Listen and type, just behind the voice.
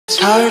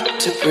hard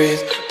to breathe,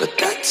 but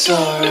that's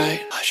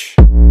alright. Hush.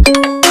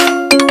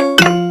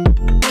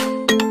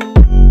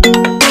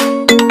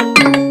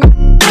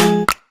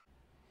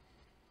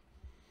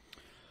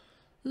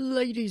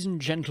 Ladies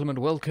and gentlemen,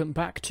 welcome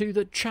back to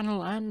the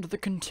channel and the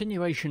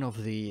continuation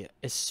of the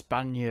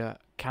España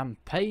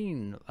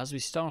campaign. As we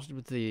started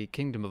with the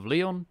Kingdom of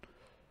Leon,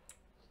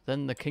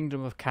 then the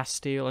Kingdom of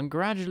Castile, and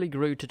gradually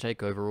grew to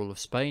take over all of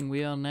Spain,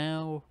 we are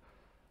now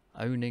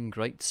owning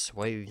great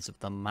swathes of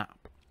the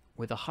map,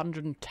 with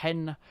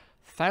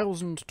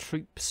 110,000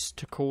 troops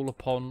to call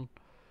upon,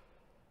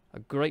 a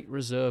great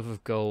reserve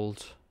of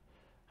gold,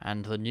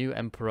 and the new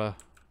emperor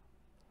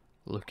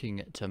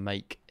looking to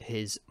make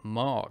his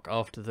mark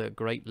after the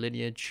great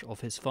lineage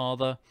of his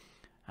father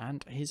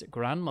and his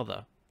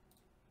grandmother.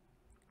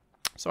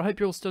 So I hope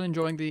you're all still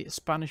enjoying the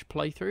Spanish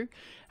playthrough,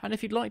 and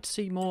if you'd like to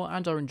see more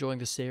and are enjoying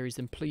the series,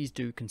 then please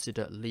do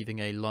consider leaving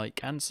a like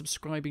and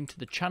subscribing to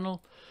the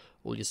channel.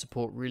 All your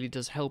support really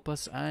does help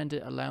us, and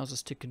it allows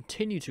us to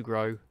continue to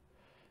grow,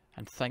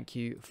 and thank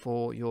you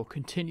for your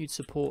continued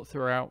support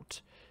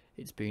throughout.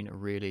 It's been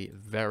really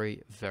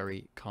very,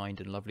 very kind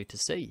and lovely to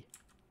see.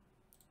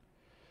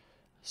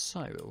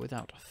 So,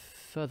 without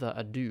further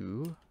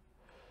ado,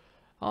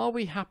 are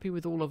we happy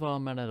with all of our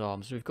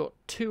men-at-arms? We've got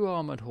 2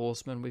 armoured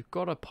horsemen, we've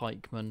got a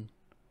pikeman.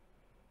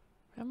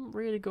 We haven't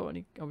really got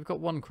any... Oh, we've got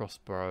 1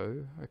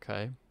 crossbow,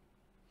 okay.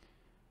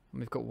 And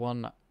we've got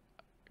 1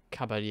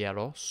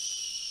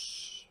 caballeros.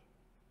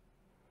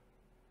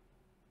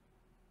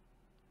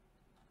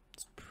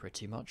 It's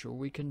pretty much all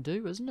we can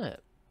do, isn't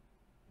it?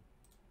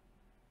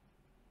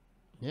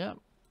 Yeah.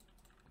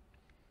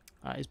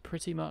 That is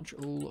pretty much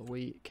all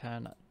we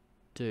can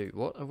do.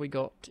 What have we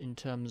got in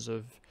terms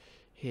of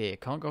here?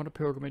 Can't go on a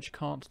pilgrimage,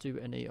 can't do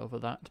any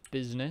of that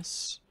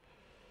business.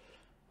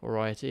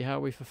 Alrighty, how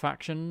are we for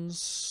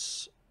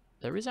factions?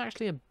 There is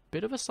actually a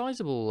bit of a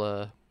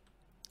sizable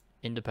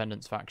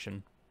independence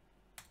faction.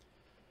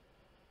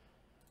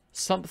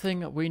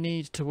 Something we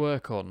need to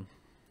work on.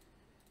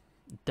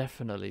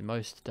 Definitely,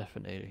 most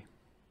definitely.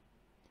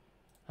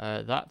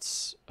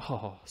 That's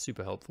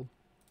super helpful.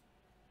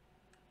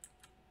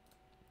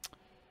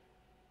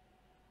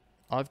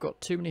 I've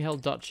got too many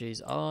held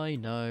duchies. I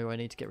know, I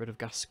need to get rid of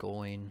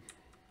Gascoigne.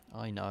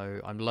 I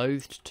know, I'm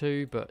loathed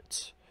to,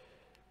 but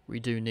we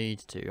do need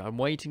to. I'm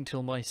waiting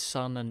till my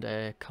son and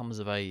heir comes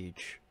of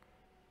age,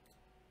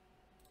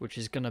 which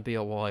is going to be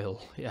a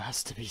while, it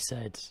has to be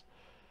said.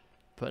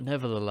 But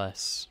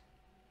nevertheless,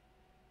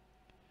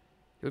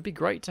 it would be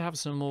great to have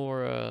some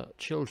more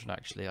children,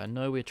 actually. I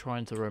know we're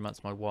trying to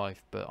romance my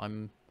wife, but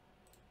I'm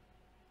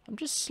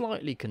just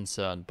slightly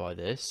concerned by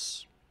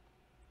this.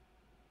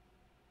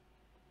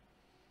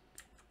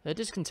 Their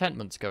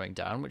discontentment's going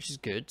down, which is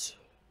good.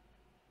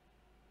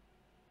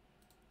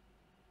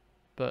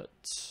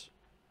 But...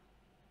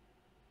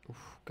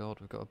 oh god,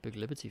 we've got a big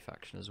Liberty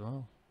faction as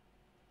well.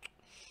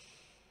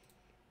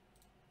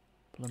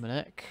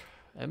 Blumenek.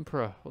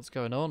 Emperor, what's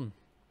going on?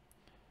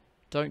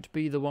 Don't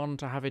be the one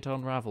to have it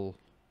unravel.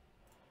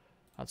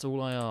 That's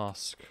all I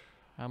ask.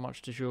 How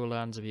much de jure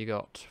lands have you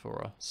got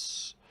for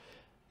us?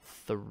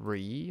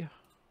 3.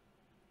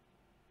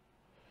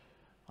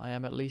 I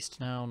am at least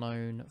now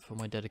known for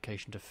my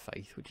dedication to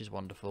faith, which is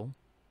wonderful.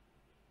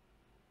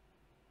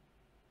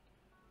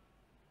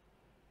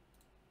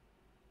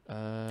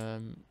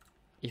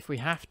 If we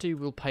have to,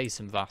 we'll pay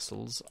some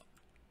vassals.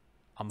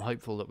 I'm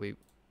hopeful that we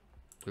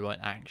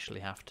won't actually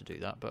have to do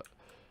that, but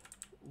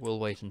we'll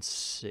wait and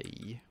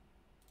see.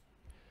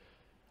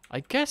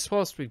 I guess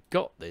whilst we've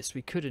got this,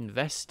 we could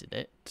invest in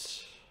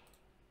it.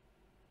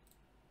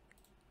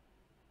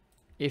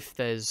 If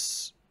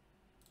there's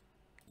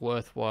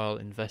worthwhile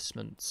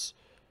investments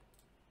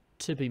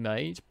to be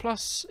made.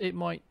 Plus, it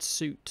might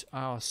suit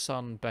our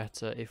son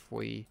better if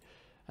we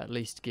at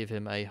least give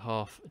him a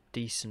half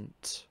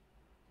decent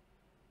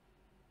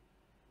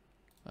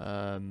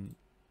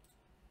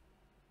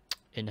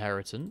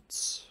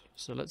inheritance.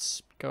 So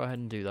let's go ahead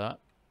and do that.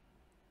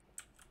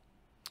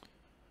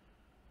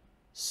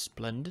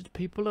 Splendid.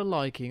 People are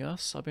liking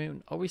us. I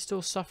mean, are we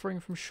still suffering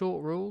from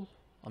short rule?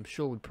 I'm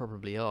sure we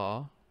probably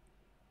are.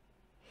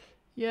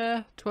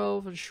 Yeah,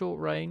 12 and short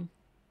reign.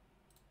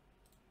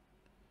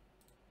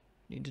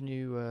 Need a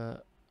new...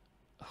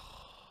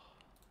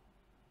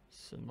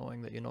 it's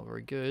annoying that you're not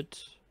very good.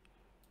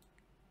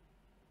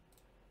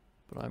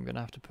 But I'm going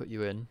to have to put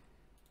you in.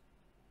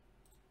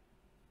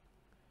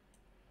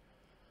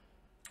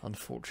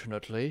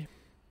 Unfortunately.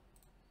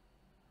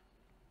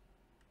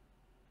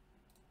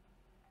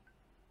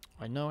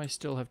 I know I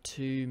still have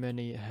too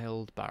many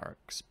held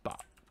barracks,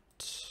 but...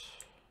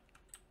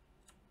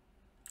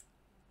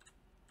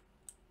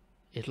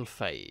 it'll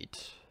fade.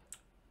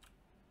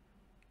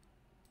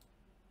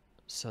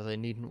 So they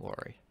needn't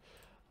worry.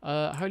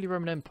 Holy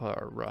Roman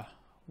Empire.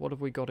 What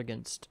have we got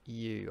against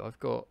you? I've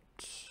got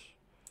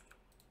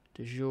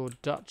de jure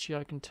duchy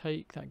I can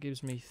take. That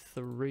gives me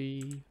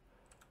 3.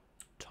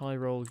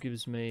 Tyrol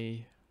gives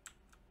me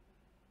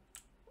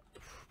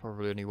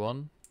probably only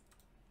 1.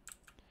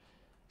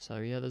 So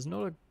yeah, there's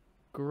not a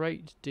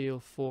great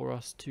deal for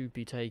us to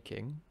be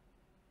taking.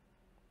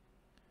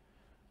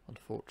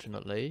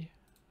 unfortunately.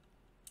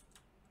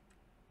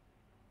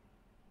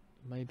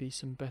 Maybe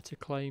some better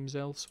claims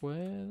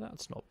elsewhere.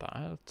 That's not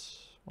bad.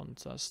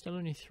 That's still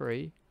only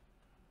 3.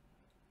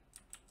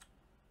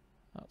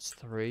 That's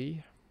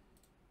 3.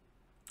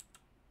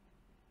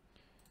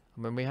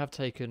 I mean, we have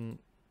taken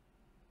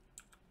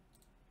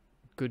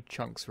good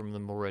chunks from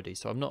them already,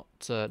 so I'm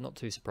not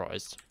too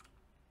surprised.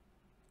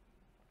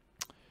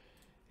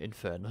 In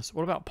fairness,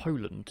 what about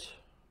Poland?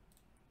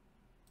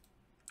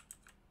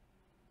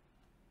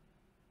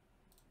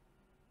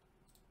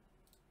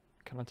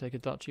 Can I take a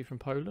duchy from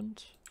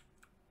Poland?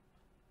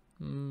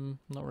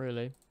 Not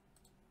really.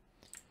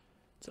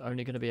 It's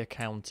only going to be a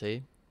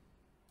county.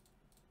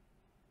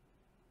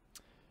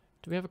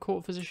 Do we have a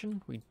court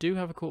physician? We do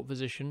have a court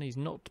physician. He's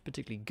not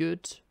particularly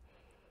good,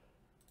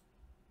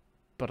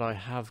 but I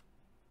have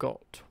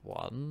got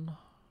one.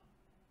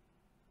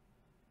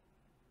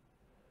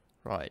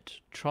 Right,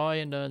 try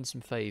and earn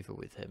some favour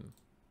with him.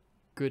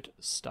 Good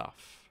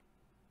stuff.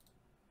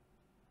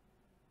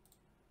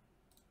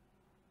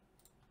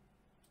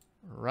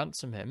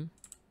 Ransom him.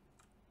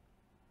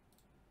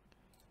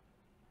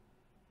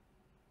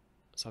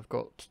 So I've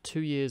got 2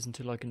 years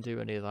until I can do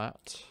any of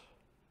that.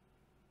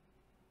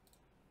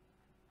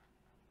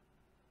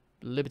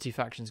 Liberty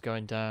faction's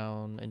going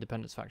down.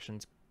 Independence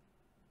faction's...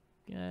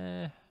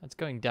 yeah, it's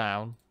going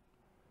down.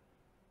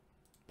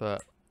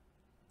 But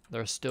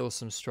there are still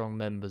some strong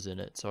members in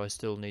it, so I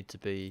still need to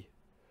be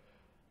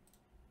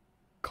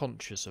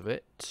conscious of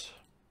it.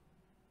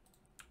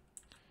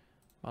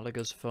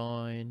 Malaga's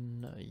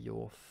fine.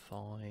 You're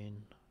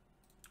fine.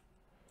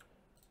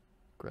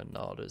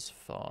 Granada's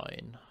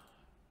fine.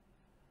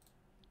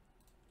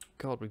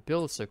 God, we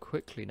build so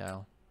quickly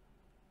now.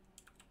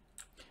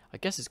 I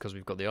guess it's because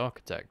we've got the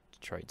architect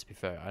trait, to be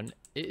fair, and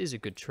it is a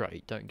good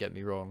trait, don't get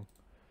me wrong.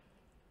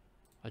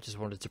 I just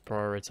wanted to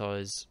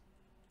prioritise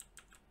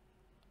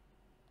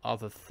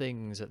other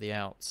things at the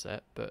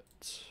outset,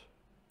 but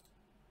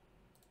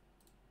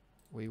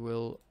we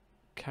will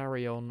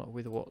carry on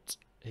with what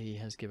he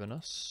has given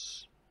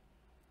us.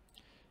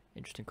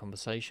 Interesting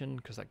conversation,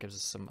 because that gives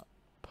us some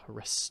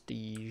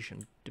prestige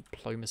and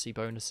diplomacy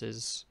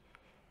bonuses.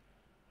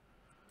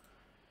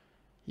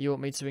 You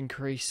want me to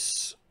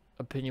increase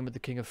opinion with the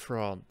King of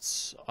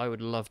France? I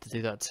would love to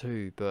do that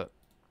too, but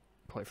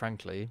quite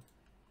frankly,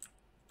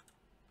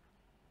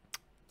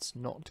 it's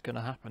not going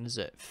to happen, is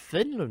it?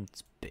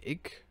 Finland's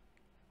big.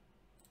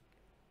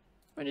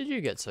 When did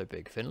you get so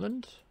big,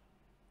 Finland?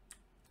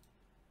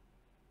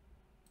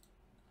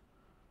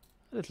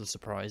 A little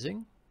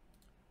surprising.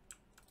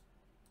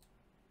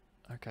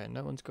 Okay,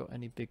 no one's got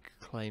any big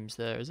claims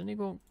there. Has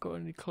anyone got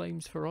any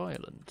claims for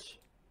Ireland?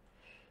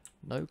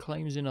 No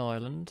claims in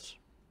Ireland.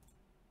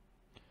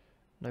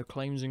 No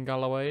claims in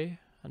Galloway,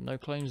 and no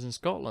claims in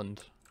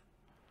Scotland.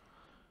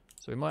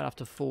 So we might have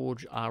to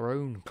forge our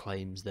own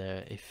claims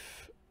there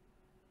if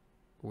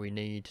we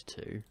need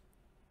to.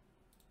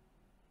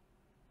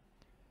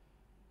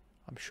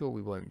 I'm sure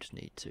we won't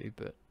need to,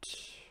 but...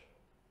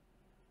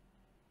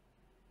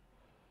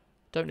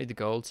 don't need the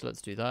gold, so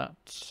let's do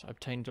that.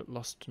 Obtained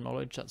lost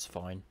knowledge, that's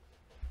fine.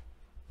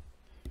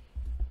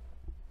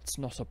 It's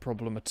not a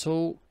problem at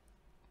all.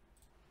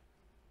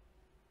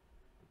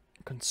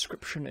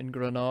 Conscription in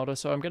Granada,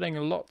 so I'm getting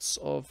lots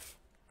of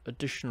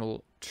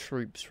additional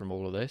troops from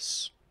all of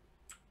this.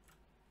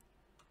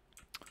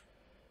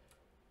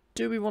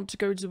 Do we want to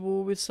go to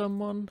war with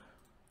someone?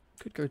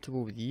 Could go to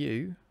war with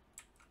you.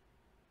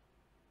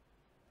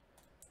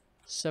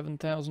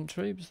 7,000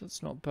 troops,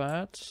 that's not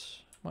bad.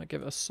 Might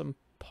give us some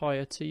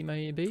piety,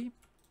 maybe.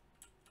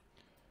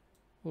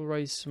 We'll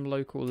raise some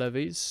local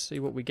levies, see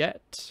what we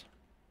get.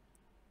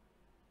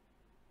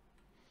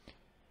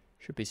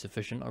 Should be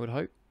sufficient, I would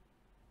hope.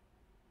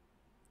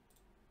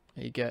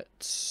 You get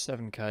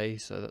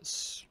 7k, so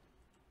that's...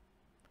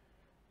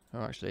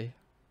 oh, actually,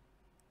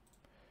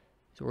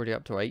 it's already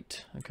up to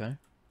 8. Okay.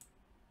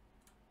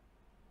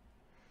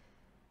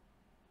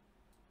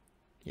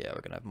 Yeah, we're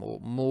gonna have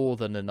more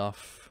than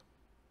enough.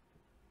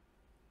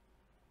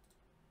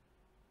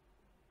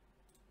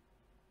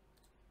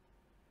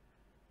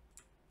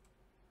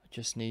 I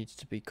just need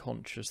to be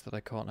conscious that I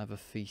can't have a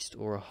feast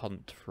or a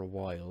hunt for a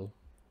while,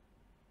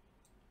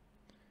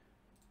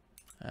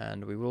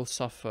 and we will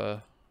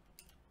suffer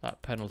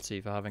that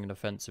penalty for having an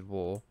offensive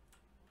war.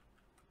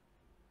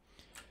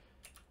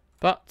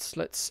 But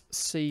let's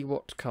see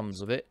what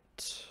comes of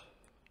it.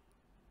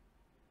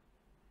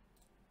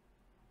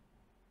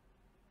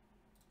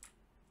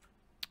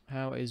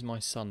 How is my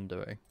son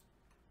doing?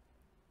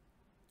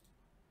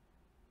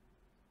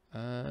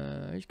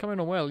 He's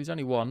coming on well. He's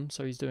only 1,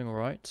 so he's doing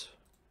alright.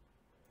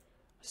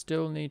 I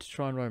still need to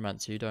try and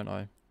romance you, don't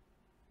I? It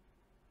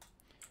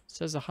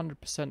says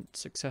 100%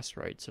 success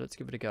rate, so let's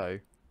give it a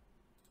go.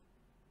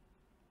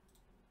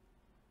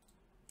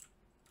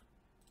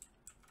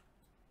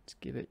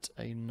 Give it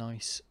a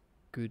nice,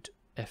 good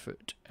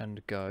effort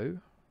and go.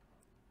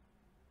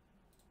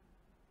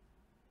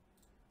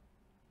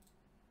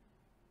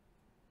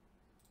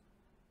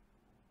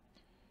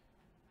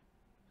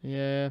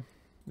 Yeah,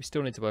 we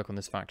still need to work on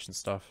this faction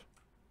stuff.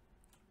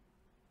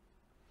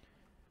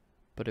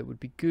 But it would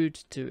be good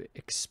to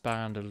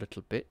expand a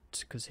little bit,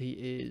 because he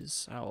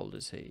is... How old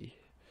is he?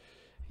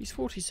 He's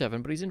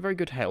 47, but he's in very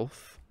good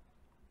health.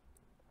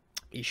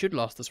 He should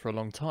last us for a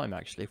long time,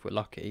 actually, if we're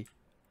lucky.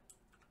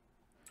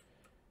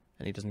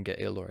 And he doesn't get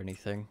ill or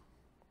anything.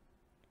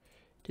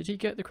 Did he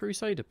get the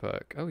Crusader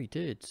perk? Oh, he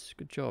did.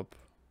 Good job.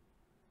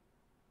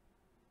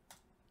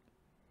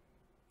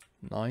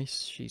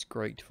 Nice. She's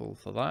grateful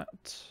for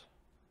that.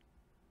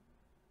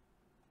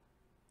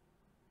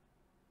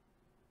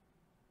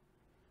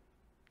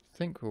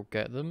 Think we'll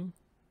get them.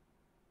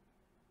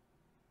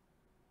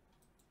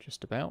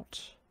 Just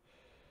about.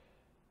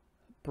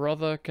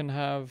 Brother can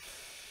have...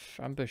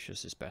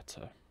 Ambitious is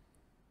better.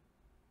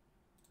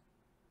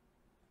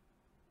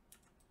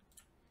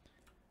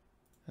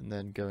 And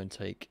then go and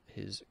take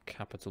his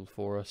capital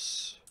for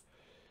us.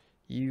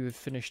 You have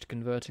finished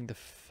converting the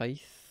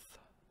faith.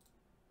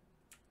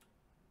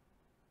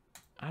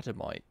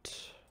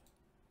 Adamite.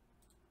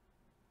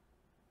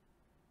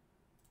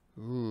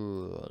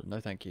 Ooh, no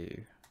thank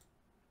you.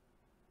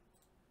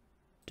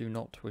 Do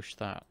not wish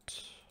that.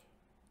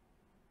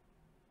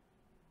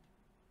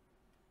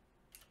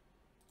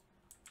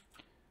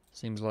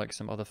 Seems like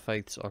some other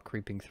faiths are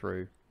creeping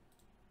through.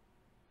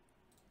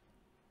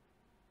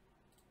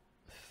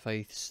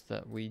 Faiths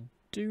that we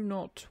do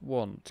not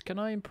want. Can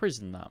I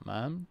imprison that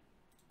man?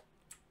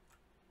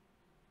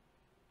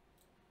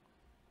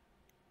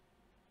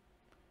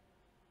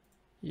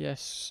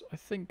 Yes, I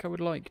think I would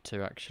like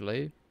to,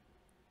 actually.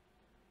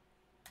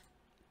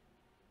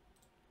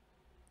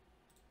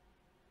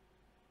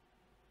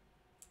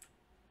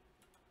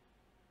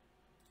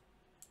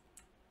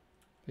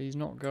 But he's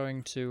not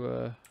going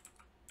to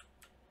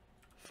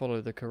follow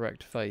the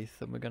correct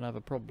faith, and we're going to have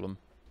a problem.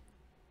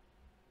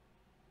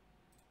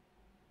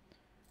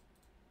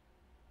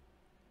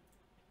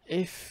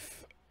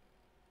 If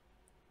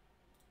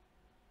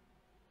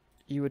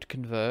you would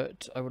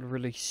convert, I would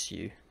release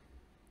you.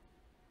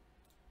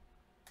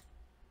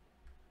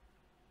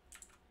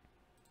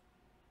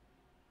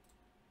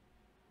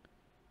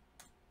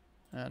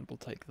 And we'll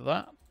take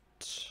that.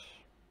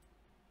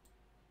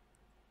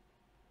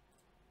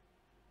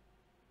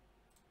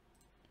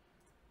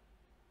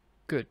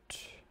 Good.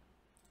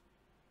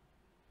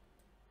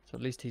 So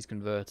at least he's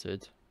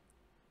converted.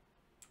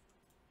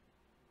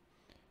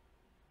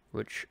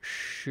 Which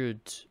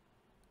should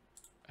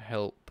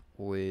help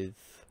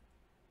with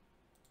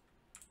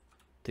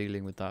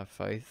dealing with that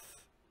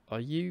faith. Are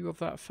you of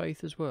that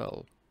faith as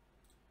well?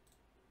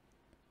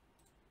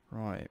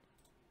 Right.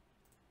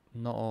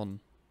 Not on.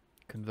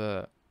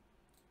 Convert.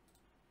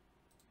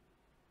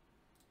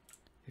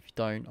 If you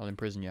don't, I'll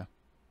imprison you.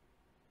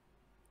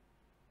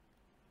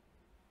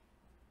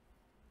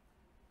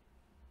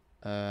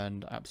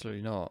 And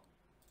absolutely not.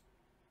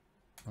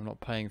 I'm not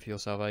paying for your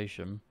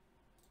salvation.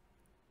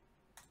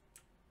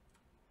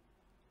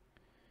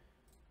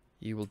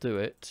 You will do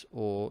it,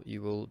 or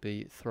you will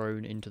be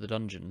thrown into the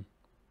dungeon.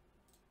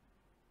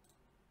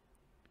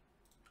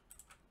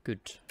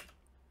 Good.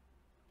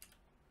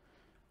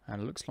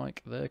 And it looks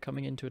like they're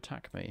coming in to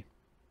attack me.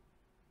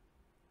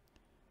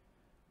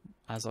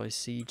 As I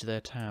siege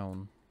their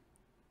town.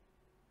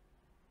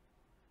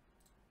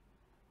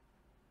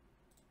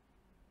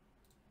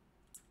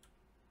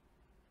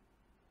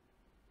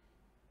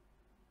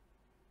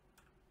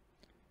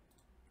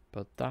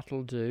 But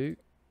that'll do.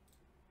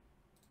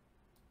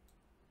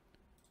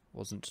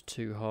 Wasn't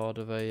too hard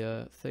of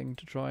a thing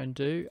to try and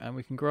do. And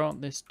we can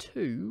grant this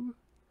to...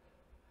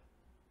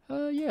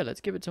 yeah, let's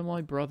give it to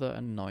my brother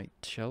and knight,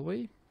 shall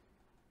we?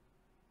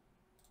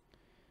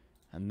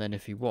 And then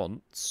if he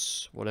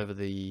wants, whatever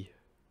the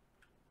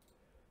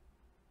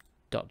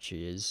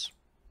duchy is,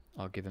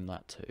 I'll give him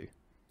that too.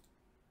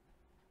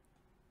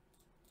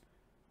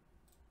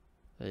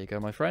 There you go,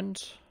 my friend.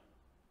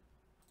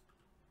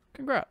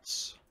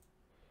 Congrats.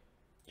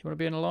 Do you want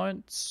to be in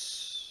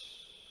alliance?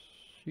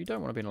 You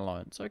don't want to be in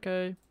alliance,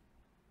 okay.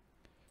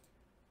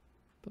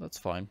 But that's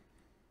fine.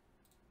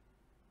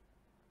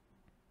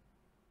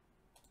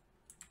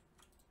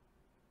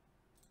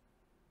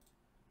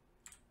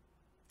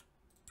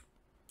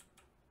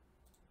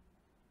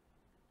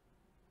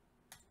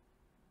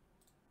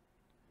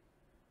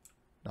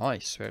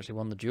 Nice, we actually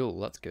won the duel,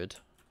 that's good.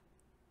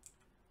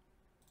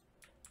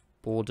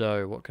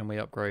 Bordeaux, what can we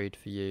upgrade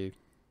for you?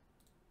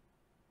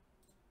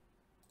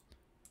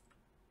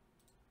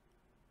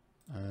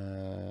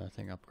 I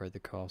think upgrade the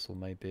castle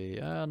maybe.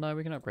 No,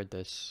 we can upgrade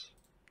this.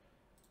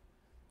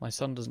 My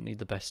son doesn't need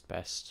the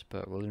best,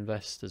 but we'll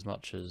invest as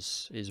much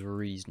as is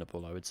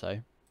reasonable, I would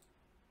say.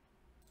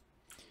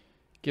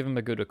 Give him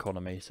a good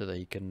economy so that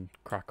he can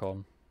crack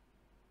on.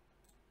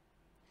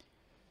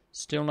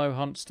 Still no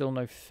hunt, still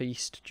no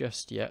feast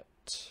just yet.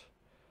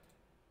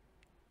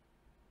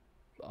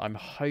 I'm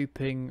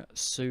hoping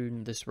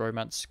soon this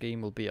romance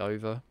scheme will be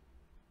over.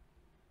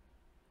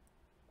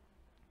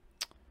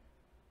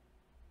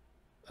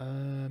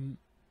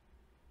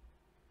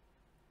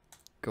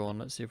 Go on,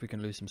 let's see if we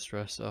can lose some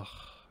stress. Ugh,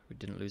 we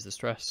didn't lose the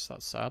stress,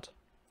 that's sad.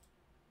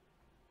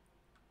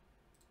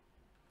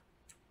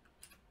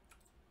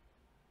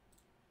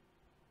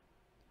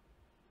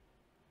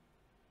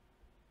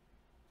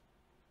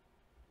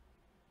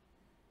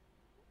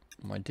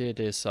 My dear,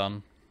 dear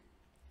son,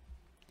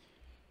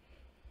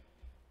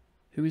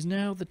 who is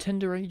now the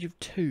tender age of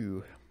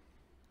 2.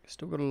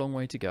 Still got a long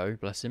way to go,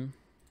 bless him.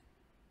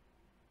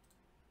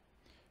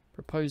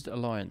 Proposed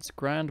alliance.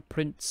 Grand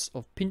Prince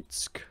of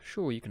Pinsk.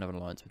 Sure, you can have an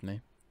alliance with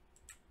me.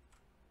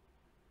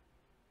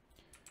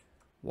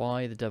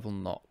 Why the devil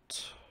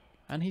not?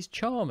 And he's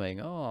charming.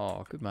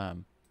 Oh, good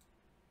man.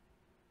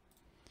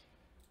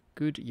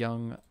 Good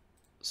young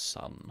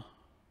son.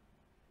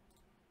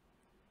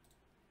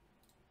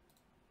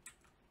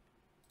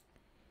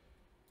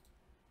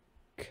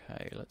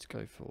 Okay, let's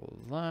go for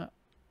that.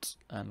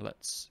 And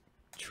let's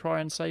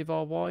try and save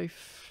our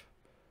wife.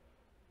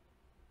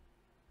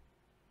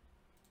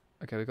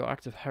 Okay, we've got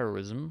act of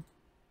heroism.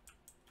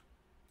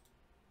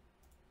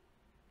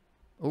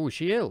 Oh, is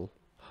she ill?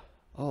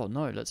 Oh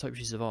no, let's hope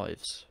she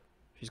survives.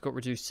 She's got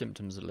reduced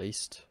symptoms at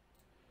least.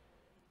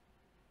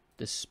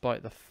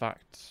 Despite the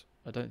fact,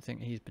 I don't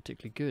think he's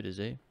particularly good, is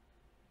he?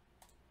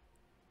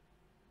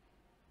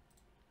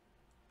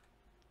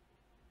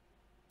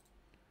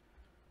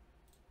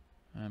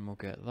 And we'll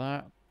get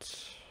that.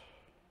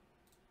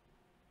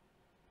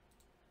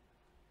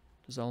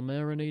 Does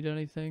Almira need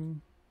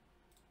anything?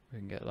 We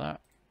can get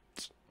that.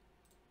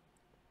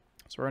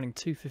 So we're earning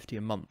 $250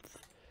 a month.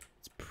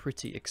 It's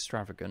pretty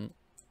extravagant.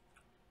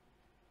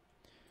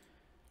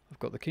 I've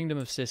got the Kingdom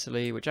of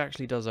Sicily, which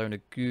actually does own a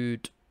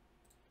good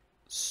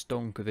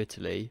stonk of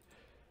Italy.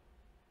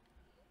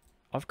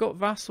 I've got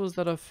vassals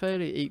that are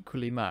fairly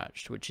equally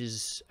matched, which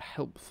is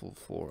helpful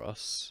for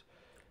us.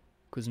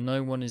 Because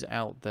no one is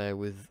out there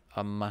with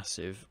a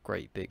massive,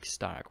 great big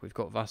stack. We've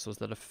got vassals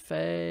that are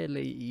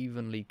fairly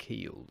evenly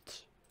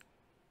keeled.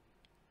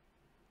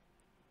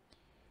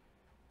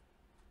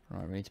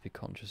 Right, we need to be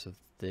conscious of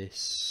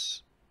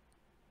this.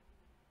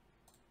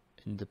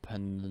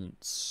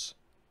 Independence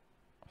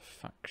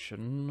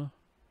faction.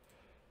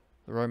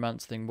 The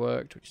romance thing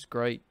worked, which is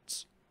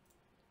great.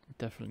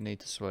 Definitely need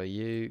to sway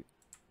you.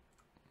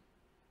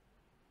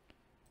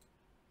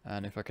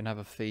 And if I can have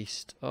a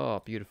feast. Oh,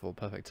 beautiful,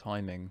 perfect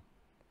timing.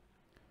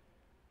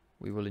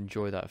 We will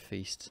enjoy that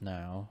feast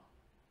now.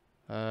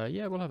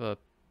 Yeah, we'll have a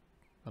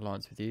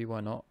alliance with you,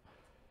 why not?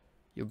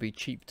 You'll be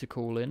cheap to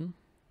call in.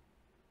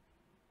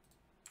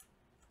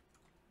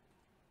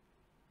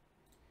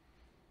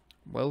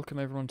 Welcome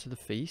everyone to the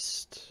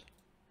feast.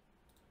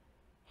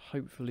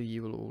 Hopefully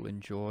you will all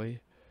enjoy.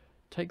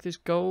 Take this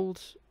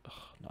gold. Ugh,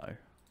 no. I'm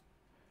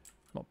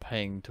not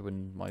paying to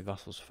win my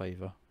vassal's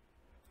favour.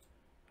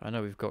 I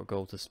know we've got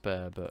gold to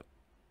spare, but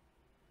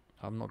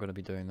I'm not going to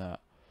be doing that.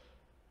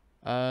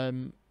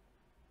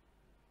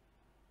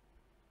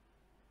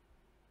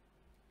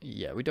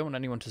 Yeah, we don't want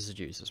anyone to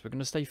seduce us. We're going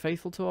to stay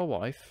faithful to our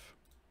wife.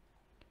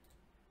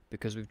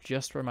 Because we've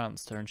just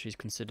romanced her and she's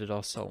considered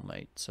our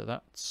soulmate. So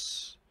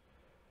that's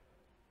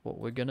what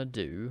we're going to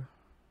do.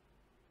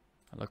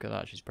 And look at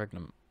that, she's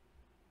pregnant.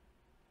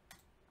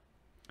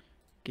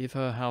 Give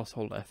her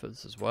household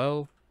efforts as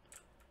well.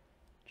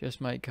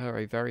 Just make her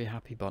a very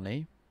happy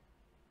bunny.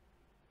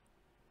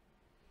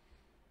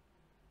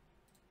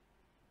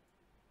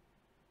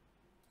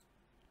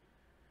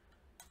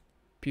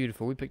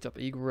 Beautiful, we picked up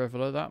Eagle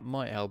Reveler, that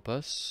might help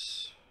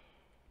us.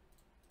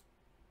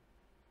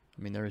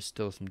 I mean, there is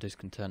still some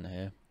discontent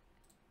here.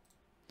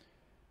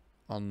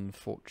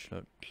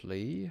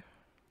 Unfortunately.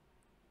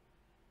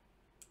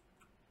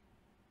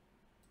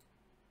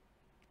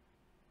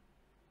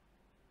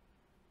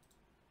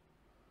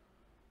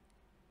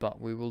 But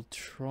we will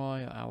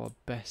try our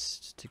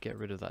best to get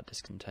rid of that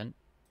discontent.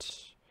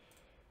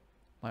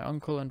 My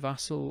uncle and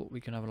vassal, we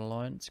can have an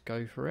alliance,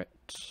 go for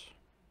it.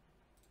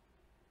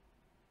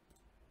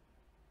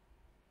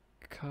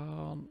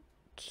 Can't...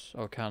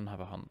 Oh, can have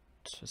a hunt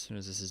as soon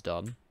as this is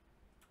done.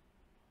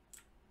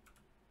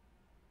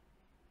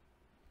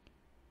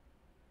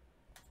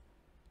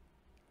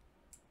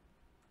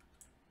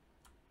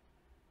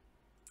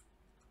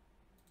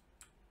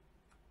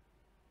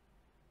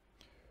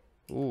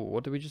 Ooh,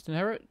 what did we just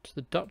inherit?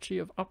 The Duchy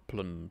of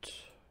Upland.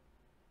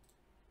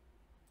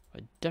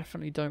 I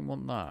definitely don't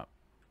want that.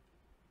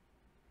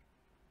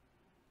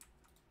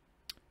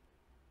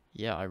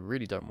 Yeah, I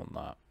really don't want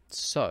that.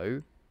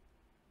 So...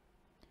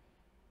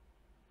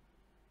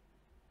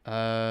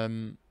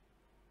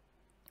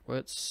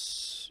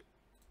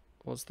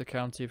 what's the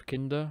county of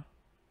Kinder?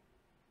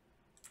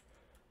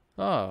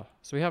 Ah,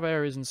 so we have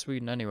areas in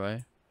Sweden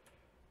anyway.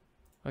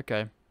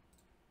 Okay.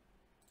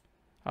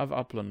 Have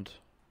Upland.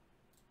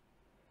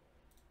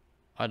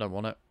 I don't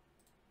want it.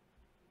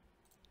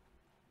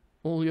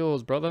 All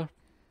yours, brother.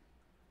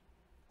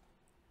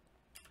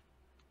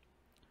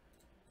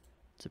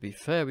 To be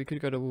fair, we could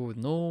go to war with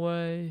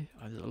Norway.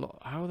 There's a lot.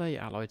 How are they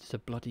allied to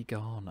bloody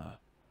Ghana?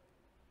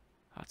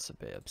 That's a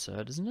bit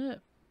absurd, isn't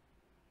it?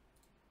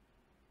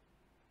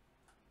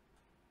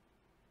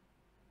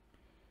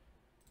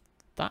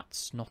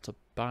 That's not a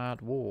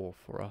bad war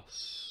for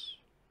us.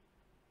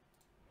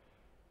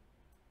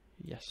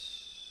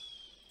 Yes.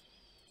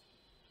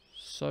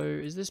 So,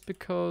 is this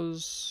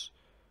because...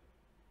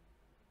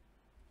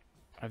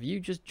 Have you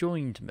just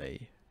joined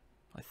me?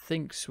 I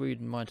think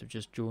Sweden might have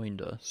just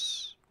joined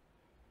us.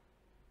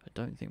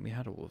 don't think we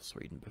had all of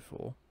Sweden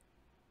before.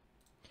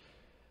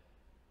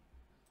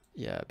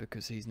 Yeah,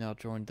 because he's now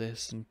joined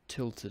this and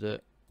tilted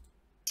it.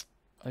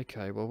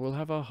 Okay, well, we'll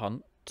have our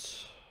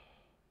hunt.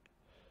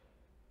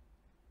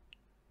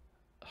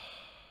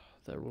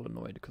 They're all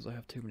annoyed because I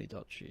have too many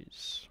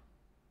duchies.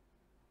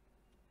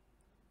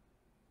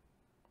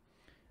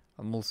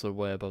 I'm also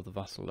way above the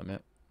vassal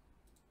limit.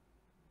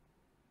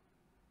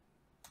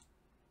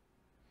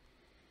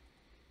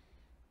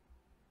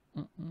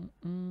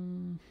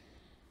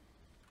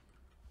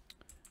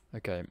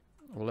 Okay,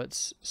 well,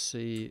 let's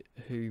see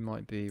who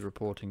might be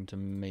reporting to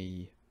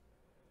me.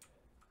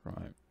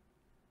 Right.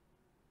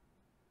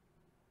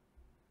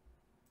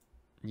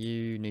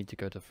 You need to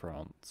go to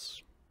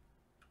France.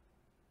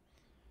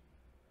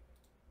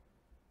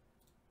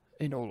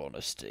 In all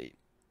honesty,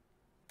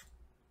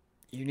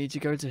 you need to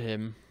go to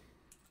him.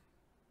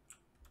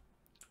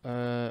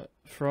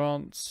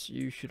 France,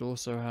 you should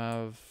also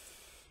have...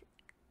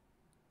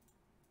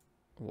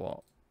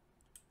 What?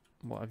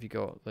 What have you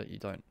got that you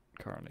don't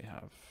currently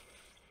have?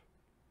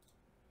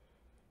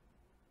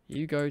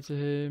 You go to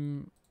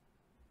him.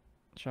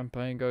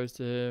 Champagne goes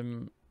to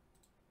him.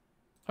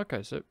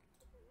 Okay, so...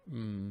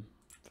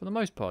 for the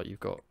most part, you've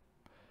got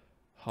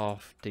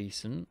half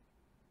decent.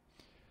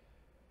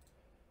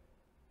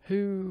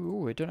 Who...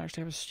 Oh, we don't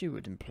actually have a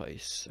steward in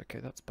place. Okay,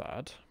 that's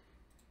bad.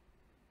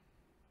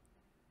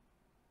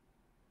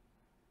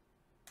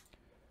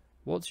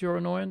 What's your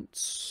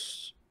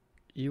annoyance?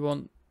 You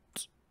want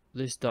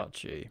this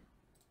duchy.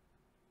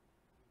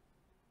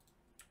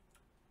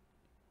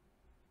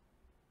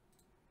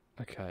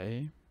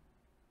 Okay.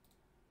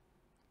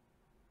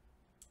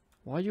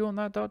 Why do you want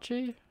that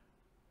duchy?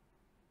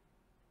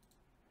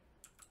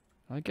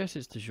 I guess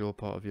it's de jure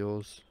part of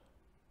yours.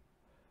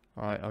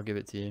 Alright, I'll give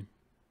it to you.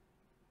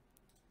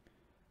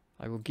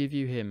 I will give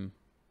you him.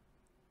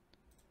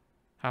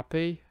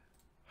 Happy?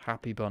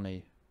 Happy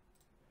bunny.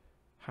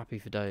 Happy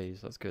for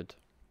days, that's good.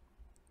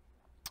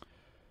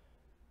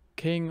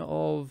 King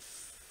of...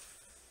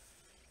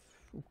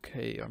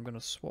 Okay, I'm going to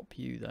swap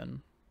you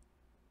then.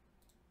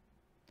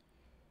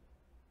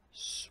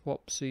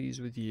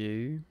 Swapsies with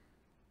you.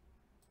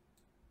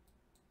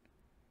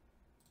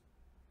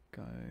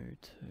 Go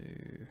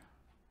to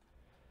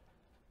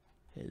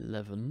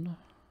 11.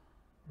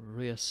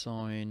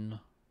 Reassign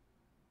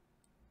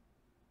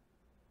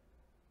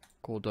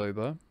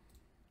Cordoba.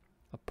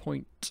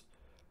 Appoint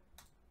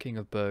King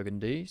of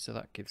Burgundy, so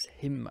that gives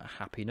him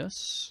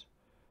happiness.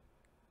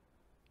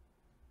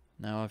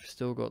 Now I've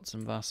still got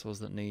some vassals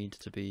that need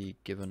to be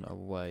given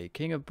away.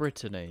 King of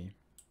Brittany.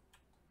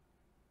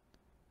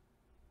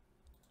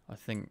 I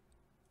think...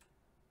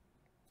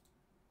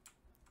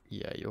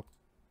 Yeah, you're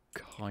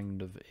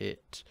kind of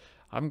it.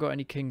 I haven't got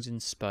any kings in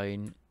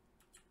Spain.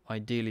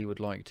 Ideally would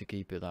like to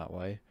keep it that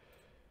way.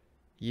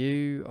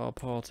 You are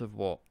part of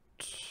what?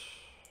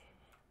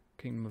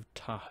 Kingdom of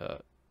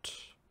Tahert.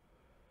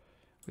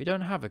 We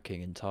don't have a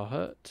king in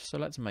Tahert, so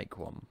let's make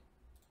one.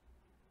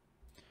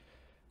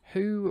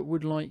 Who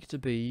would like to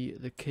be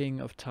the king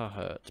of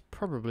Tahert?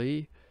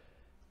 Probably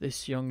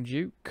this young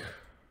duke.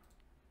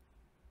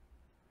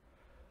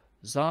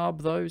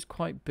 Zab, though, is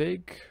quite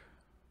big.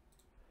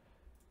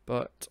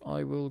 But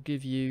I will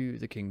give you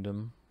the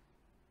kingdom.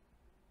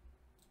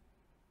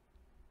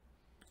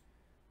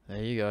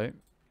 There you go.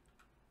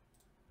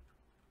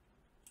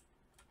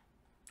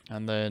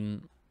 And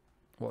then,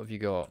 what have you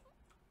got?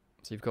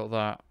 So you've got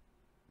that.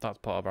 That's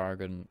part of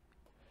Aragon.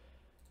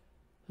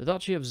 The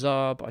Duchy of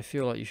Zab, I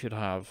feel like you should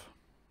have.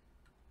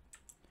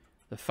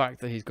 The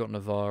fact that he's got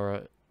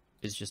Navarra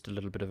is just a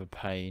little bit of a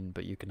pain,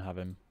 but you can have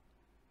him.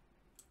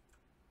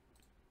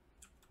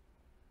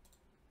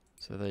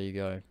 So there you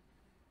go.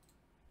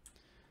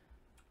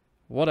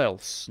 What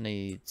else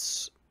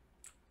needs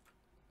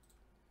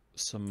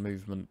some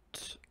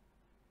movement?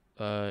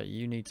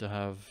 You need to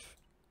have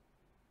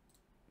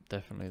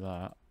definitely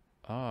that.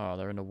 Ah,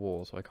 they're in a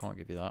war, so I can't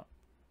give you that.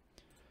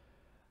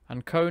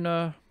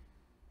 Ancona.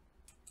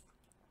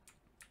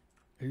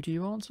 Who do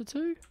you answer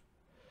to?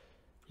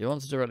 You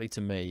answer directly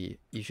to me.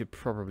 You should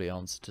probably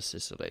answer to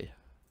Sicily.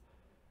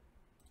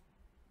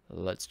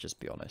 Let's just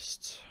be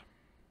honest.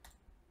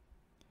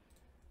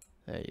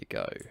 There you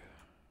go.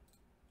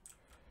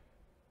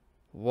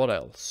 What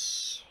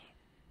else?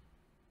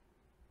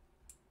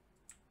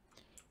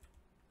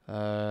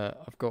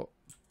 I've got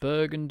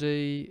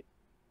Burgundy.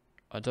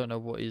 I don't know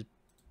what is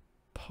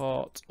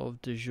part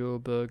of de jure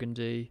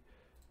Burgundy.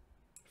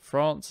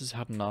 France has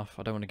had enough.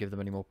 I don't want to give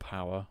them any more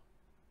power.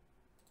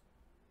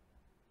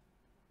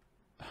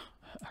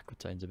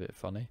 Aquitaine's a bit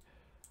funny.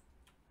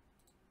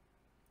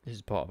 This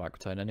is part of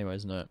Aquitaine anyway,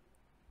 isn't it?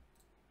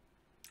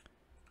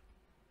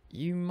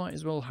 You might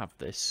as well have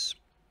this.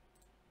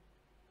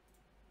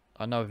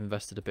 I know I've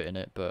invested a bit in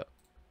it, but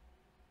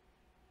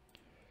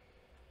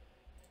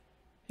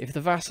if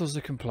the vassals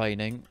are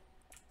complaining,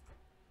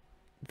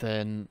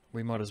 then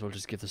we might as well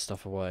just give the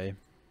stuff away.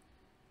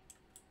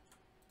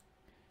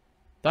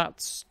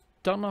 That's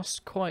done us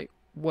quite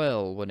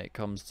well when it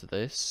comes to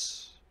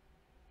this.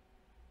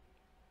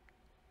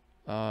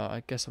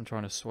 I guess I'm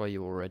trying to sway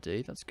you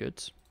already. That's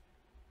good.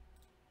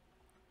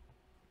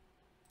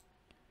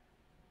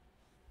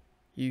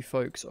 You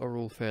folks are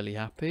all fairly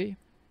happy.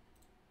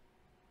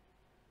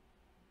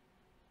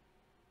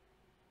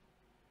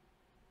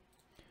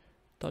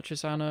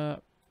 Duchess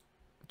Anna,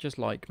 just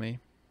like me.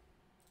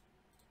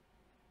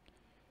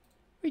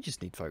 We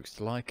just need folks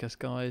to like us,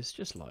 guys.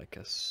 Just like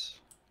us.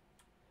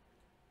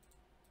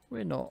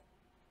 We're not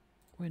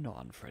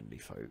unfriendly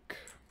folk.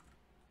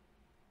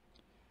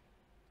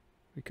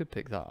 We could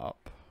pick that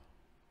up.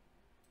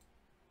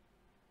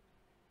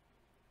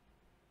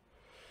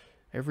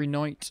 Every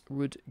knight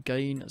would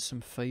gain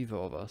some favour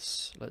of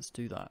us. Let's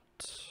do that.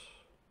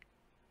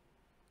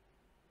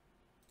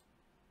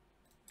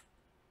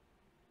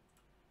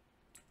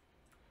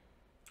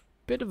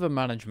 Bit of a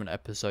management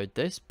episode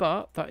this,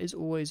 but that is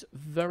always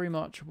very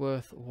much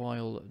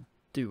worthwhile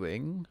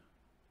doing.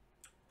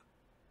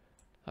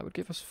 That would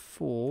give us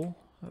 4.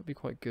 That would be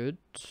quite good.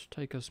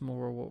 Take us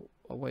more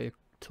away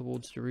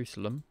towards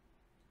Jerusalem,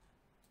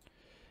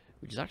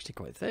 which is actually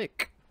quite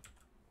thick.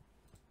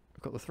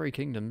 We've got the 3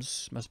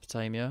 kingdoms,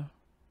 Mesopotamia.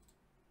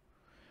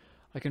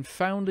 I can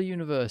found a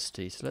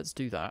university, so let's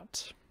do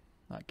that.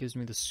 That gives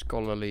me the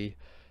scholarly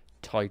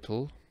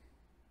title.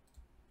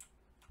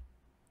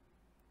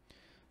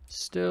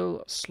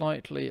 Still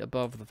slightly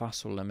above the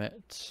vassal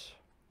limit.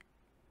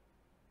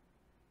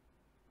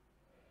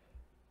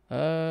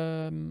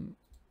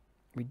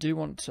 We do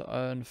want to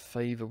earn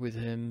favour with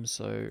him,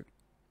 so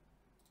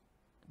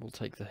we'll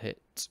take the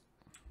hit.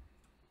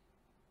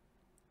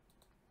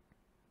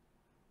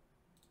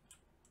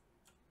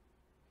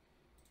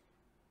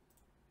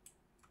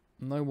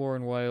 No war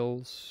in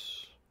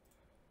Wales.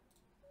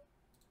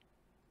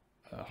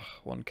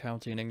 1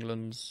 county in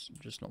England's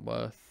just not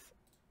worth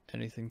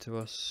anything to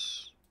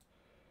us.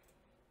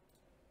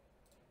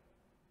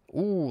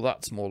 Ooh,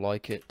 that's more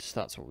like it.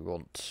 That's what we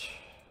want.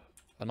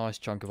 A nice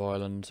chunk of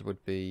Ireland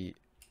would be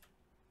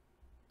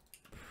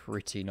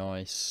pretty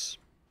nice.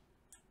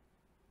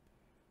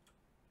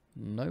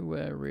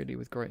 Nowhere really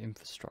with great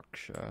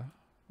infrastructure.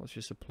 What's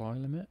your supply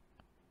limit?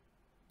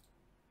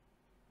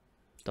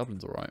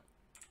 Dublin's alright.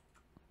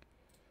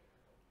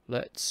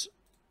 Let's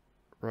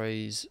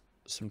raise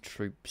some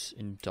troops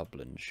in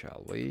Dublin,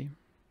 shall we?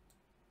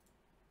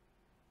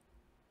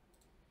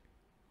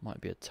 Might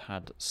be a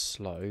tad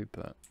slow,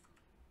 but...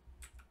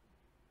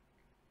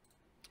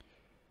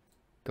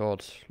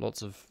 God,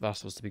 lots of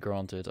vassals to be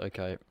granted.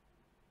 Okay.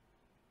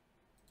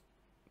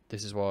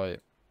 This is why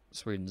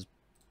Sweden's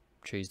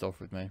cheesed off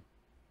with me.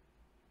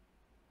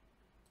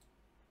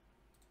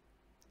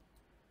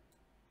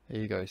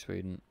 Here you go,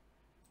 Sweden.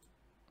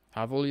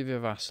 Have all of your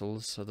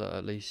vassals so that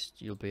at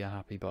least you'll be a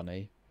happy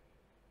bunny.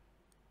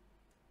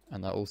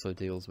 And that also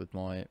deals with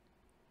my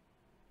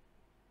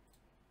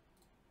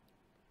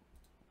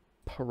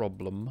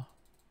problem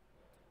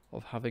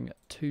of having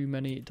too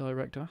many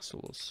direct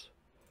vassals.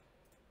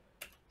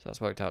 So that's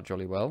worked out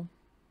jolly well.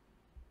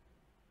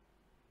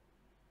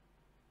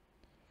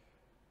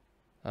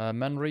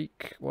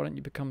 Manrique, why don't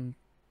you become...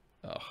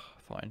 Ugh,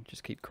 fine,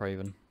 just keep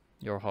Craven.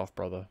 You're a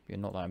half-brother. You're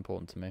not that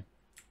important to me.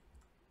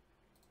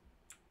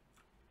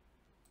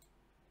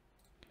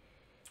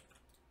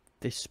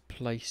 This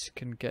place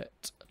can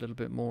get a little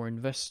bit more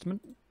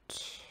investment.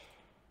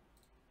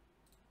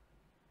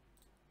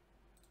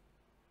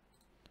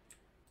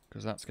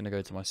 Because that's going to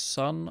go to my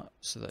son,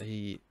 so that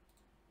he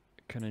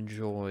can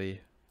enjoy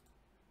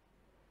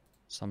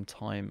some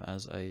time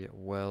as a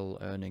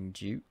well-earning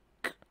duke.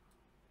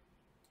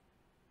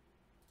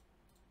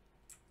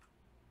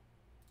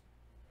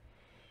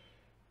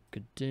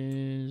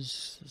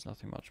 Cadiz, there's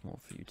nothing much more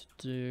for you to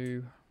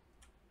do.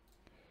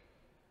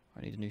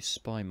 I need a new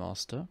spy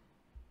master.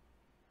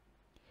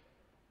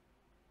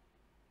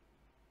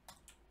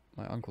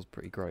 My uncle's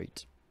pretty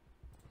great.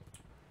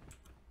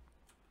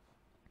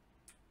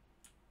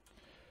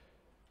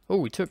 Oh,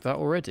 we took that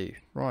already.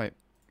 Right,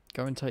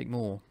 go and take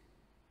more.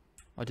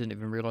 I didn't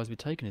even realise we'd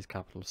taken his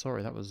capital.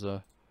 Sorry, that was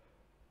a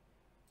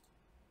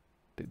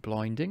bit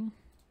blinding.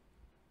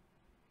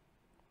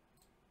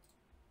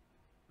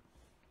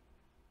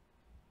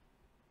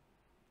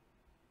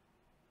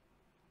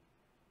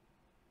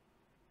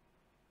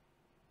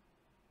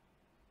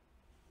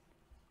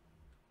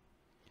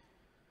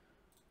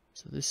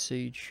 So this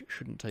siege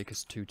shouldn't take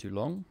us too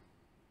long.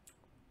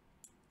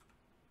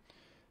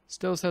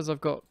 Still says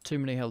I've got too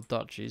many held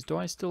duchies. Do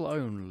I still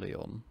own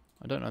Leon?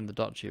 I don't own the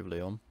Duchy of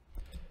Leon.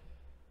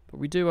 But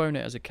we do own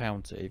it as a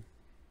county.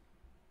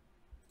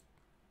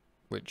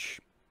 Which,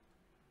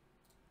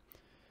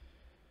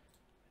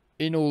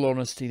 in all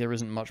honesty, there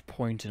isn't much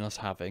point in us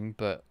having,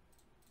 but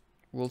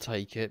we'll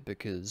take it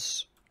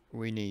because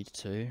we need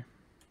to.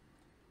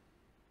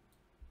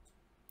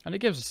 And it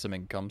gives us some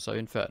income, so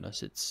in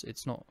fairness,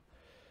 it's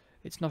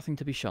nothing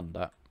to be shunned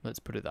at. Let's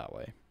put it that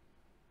way.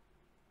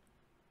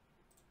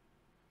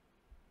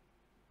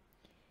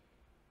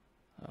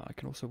 I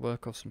can also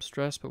work off some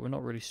stress, but we're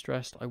not really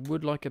stressed. I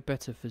would like a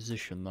better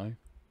physician, though.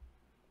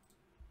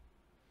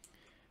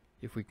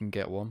 If we can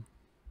get one.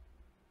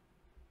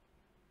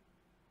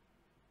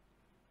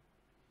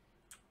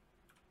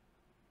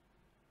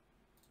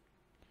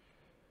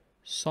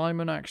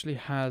 Simon actually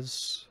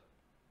has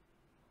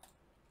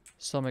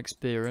some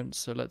experience,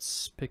 so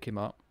let's pick him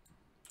up.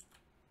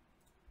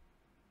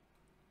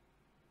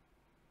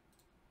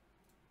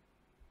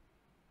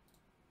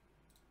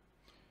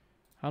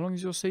 How long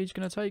is your siege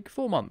going to take?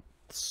 4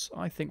 months.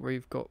 I think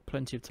we've got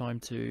plenty of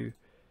time to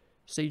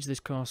siege this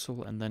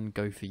castle and then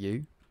go for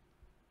you.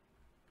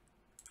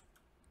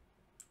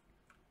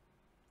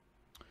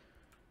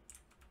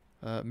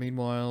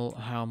 Meanwhile,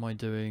 how am I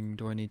doing?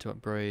 Do I need to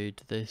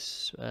upgrade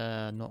this?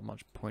 Not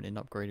much point in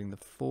upgrading the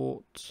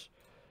fort.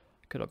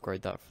 I could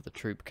upgrade that for the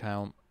troop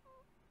count.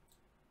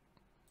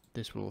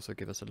 This will also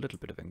give us a little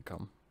bit of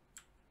income.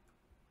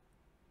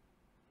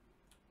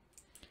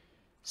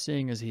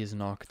 Seeing as he is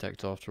an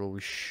architect after all,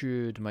 we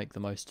should make the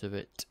most of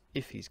it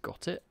if he's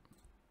got it.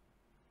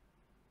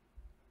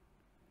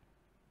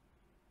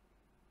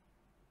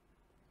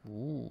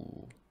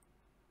 Ooh.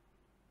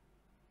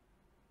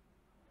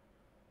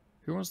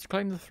 Who wants to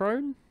claim the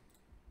throne?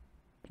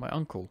 My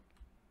uncle.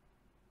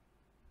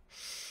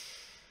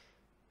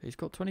 He's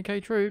got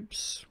 20k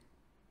troops.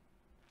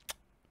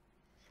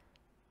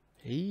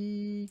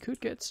 He could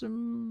get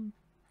some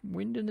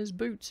wind in his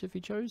boots if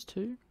he chose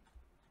to.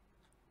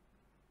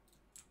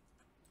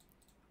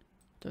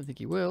 Don't think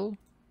he will,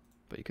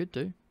 but he could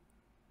do.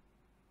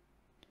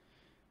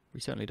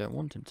 We certainly don't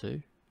want him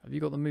to. Have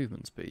you got the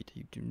movement speed?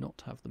 You do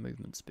not have the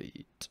movement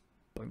speed.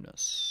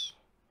 Bonus.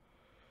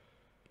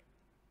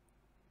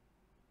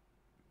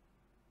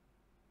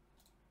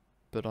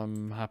 But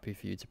I'm happy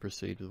for you to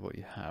proceed with what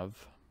you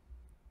have.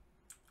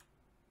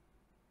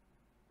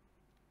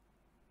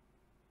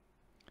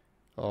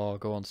 Oh,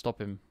 go on,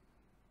 stop him.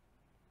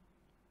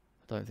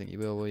 I don't think you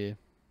will you?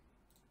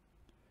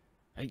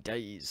 8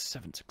 days,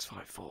 7, 6,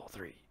 5, 4,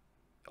 3.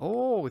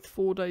 Oh, with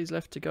 4 days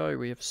left to go,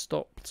 we have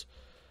stopped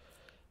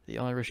the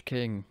Irish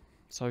king.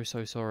 So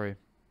sorry.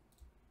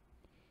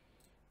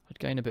 I'd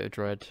gain a bit of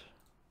dread.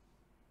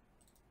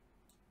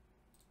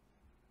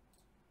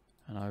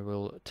 And I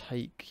will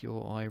take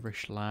your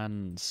Irish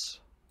lands.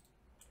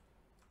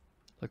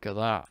 Look at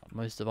that.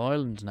 Most of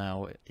Ireland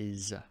now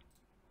is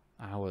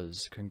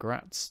ours.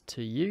 Congrats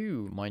to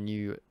you, my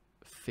new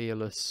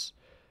fearless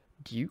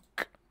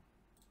duke.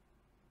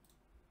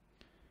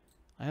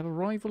 I have a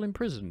rival in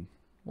prison.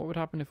 What would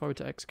happen if I were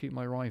to execute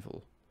my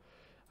rival?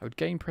 I would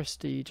gain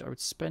prestige, I would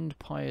spend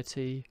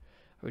piety,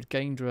 I would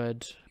gain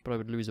dread, but I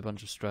would lose a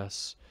bunch of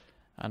stress,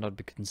 and I'd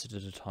be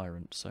considered a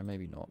tyrant, so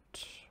maybe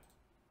not.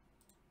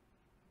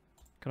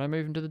 Can I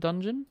move him to the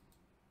dungeon?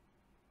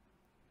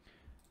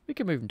 We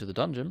can move him to the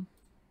dungeon.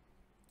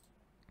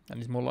 And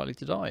he's more likely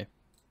to die.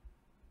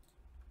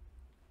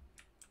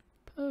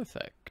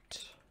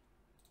 Perfect.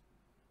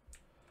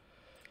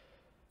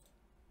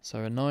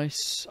 So a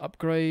nice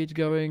upgrade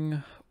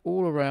going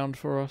all around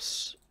for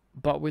us.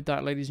 But with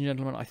that, ladies and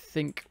gentlemen, I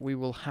think we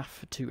will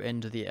have to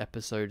end the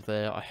episode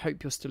there. I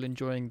hope you're still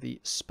enjoying the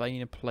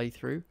Spain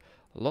playthrough.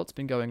 A lot's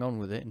been going on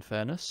with it, in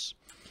fairness.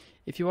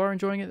 If you are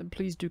enjoying it, then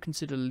please do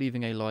consider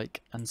leaving a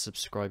like and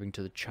subscribing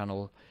to the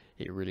channel.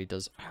 It really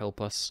does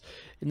help us.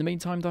 In the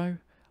meantime, though,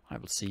 I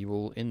will see you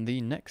all in the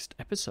next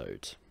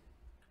episode.